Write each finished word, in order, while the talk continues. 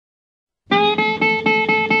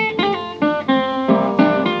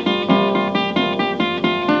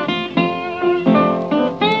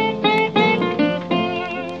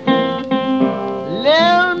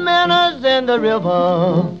the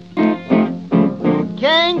river,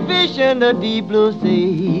 kingfish in the deep blue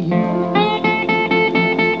sea.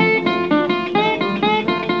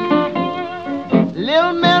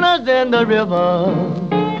 Little minnows in the river,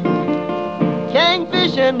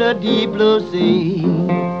 kingfish in the deep blue sea.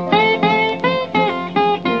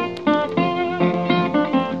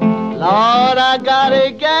 Lord, I got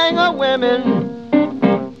a gang of women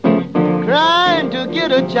trying to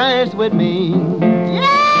get a chance with me.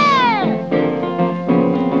 Yeah!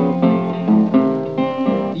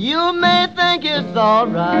 You may think it's all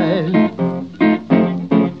right,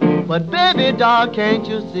 but baby doll, can't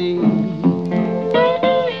you see?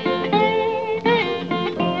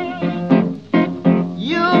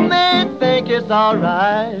 You may think it's all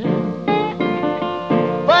right,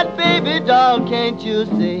 but baby doll, can't you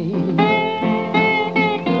see?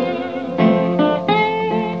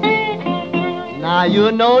 Now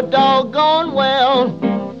you know doggone well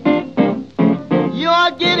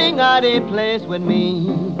you're getting out of place with me.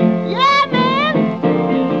 Yeah, man!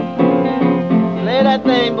 Play that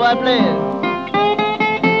thing, boy, play it.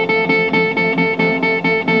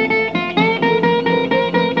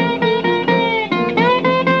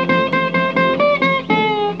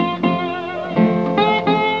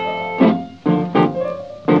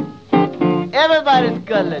 Everybody's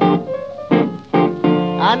cuddling.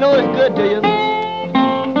 I know it's good to you.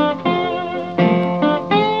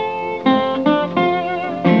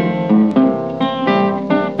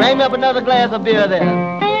 Bring up another glass of beer there.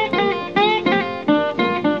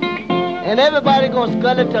 And everybody gonna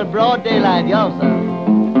scuttle till broad daylight, y'all, son.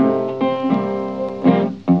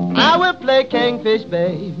 I will play Kingfish,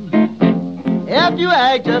 babe, if you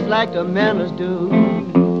act just like the minnows do.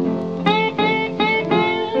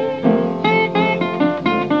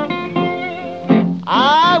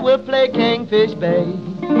 I will play Kingfish, babe,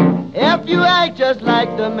 if you act just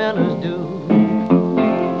like the minnows do.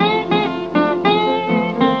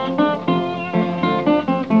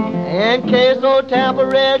 In case old Tampa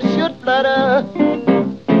Red should flutter,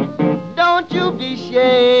 don't you be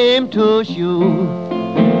ashamed to shoot.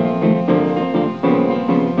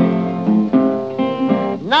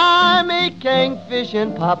 Now I'm a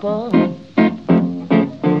kingfishing papa,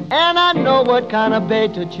 and I know what kind of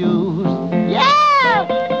bait to choose. Yeah!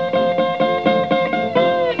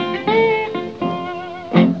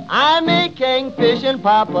 I'm a kingfishing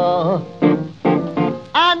papa,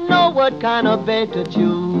 I know what kind of bait to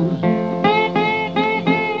choose.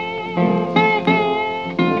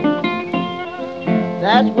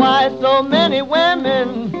 That's why so many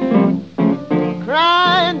women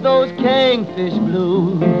crying those kingfish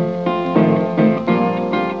blues.